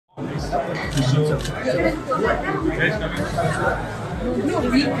So, guys coming? No,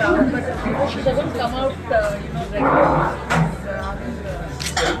 we come, but she doesn't come out, regularly.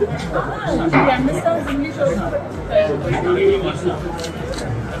 She understands English also.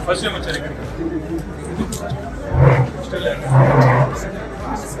 First time వచ్చారు ఇక్కడికి. Still there.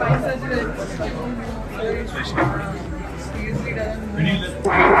 Spine surgery. Usually doesn't. When you left?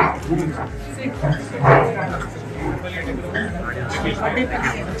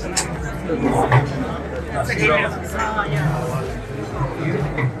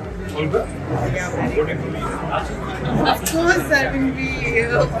 All good? Of course, I mean,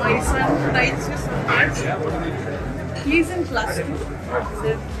 my son writes you so much. He's in class 2. So,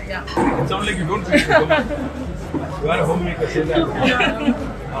 yeah. It sounds like you don't feel good. You are a homemaker, say that.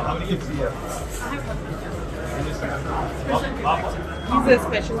 How many kids do you have? He's a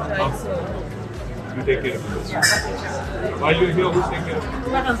special child, so. You take care of him. While you're here, who's taking care of him?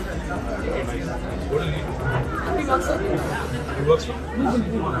 My husband. Nice. What does he do? He works for He works for?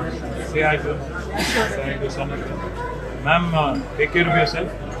 Say hi to him. Say hi to your son. Ma'am, take care of yourself.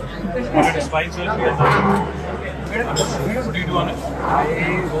 You get a spine surgery and what do you do on it? I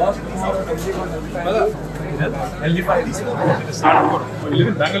was healthy five. Is it a startup or you live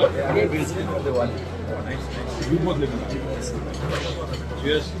in Bangalore? Basically, the one. Nice. You both live in Bangalore.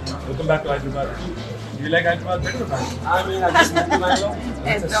 Cheers. Welcome back to Hyderabad. Do you like Hyderabad better or not? I mean, I just moved to Bangalore.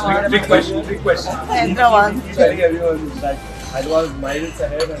 Big question. Big question. Hyderabad. Telling everyone that Hyderabad is miles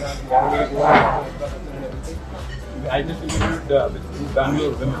ahead and I'm going to go and everything. I just interviewed with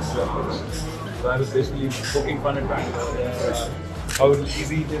Bangalore women's club. So I was basically poking fun at Bangalore. How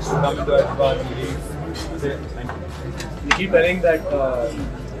easy it is to come into Hyderabad and leave. You keep telling that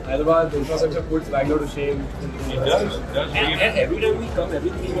Hyderabad, the infrastructure puts Bangalore to shame. It does. And every time we come,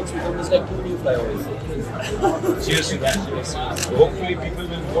 everything once we come is like 2 new flyovers. Cheers to that. So hopefully people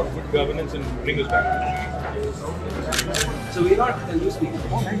will vote good governance and bring us back. So we're not Telugu speaking.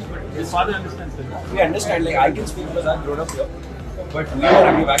 Oh, nice. But his father understands that. We understand, like I can speak because I've grown up here. But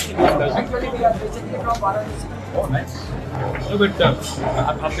we've actually been Actually, we are basically from Varanasi. Oh, nice. No, but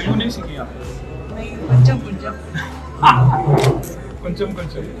आप तेलुगु नहीं सीखी आप? नहीं, पंचम. Kuncham.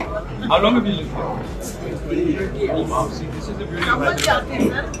 How long have you lived here? Wow, see, this is the beauty of समझ Hyderabad. जाते हैं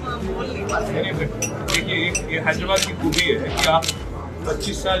sir, बोल नहीं पाते. नहीं, but ये हैदराबाद की खूबी है कि आप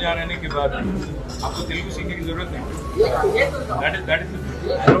 25 साल यहाँ रहने के बाद आपको तेलुगु सीखने की जरूरत नहीं. That is the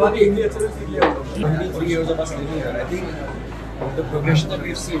Hyderabad Hindi actually सीख लिया. 3 years of us living here. I think the progression that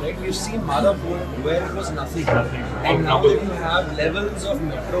we've seen, right? We've seen Madhapur where it was nothing. And now that you have levels of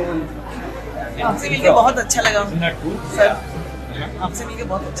metro and आपसे मिलके बहुत अच्छा लगा. Isn't that cool? Sir, आपसे मिलके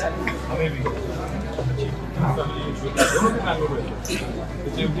बहुत अच्छा लगा. हमें भी. दोनों के बैंगलोर में.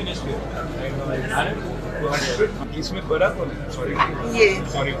 It's emptiness here. अरे इसमें बड़ा कौन है? Sorry. ये.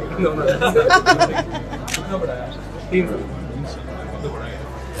 Sorry. no. कितना बड़ा है? 3 साल. बहुत बड़ा है.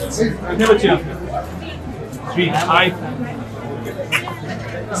 कितने बच्चे हैं आपके? 3. Hi.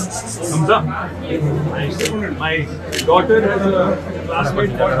 Hamza. My daughter has a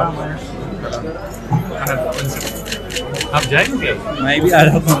classmate called Hamza. आप जाएंगे? मैं भी आ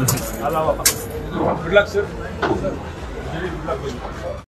रहा हूँ. Good luck, sir. Good luck.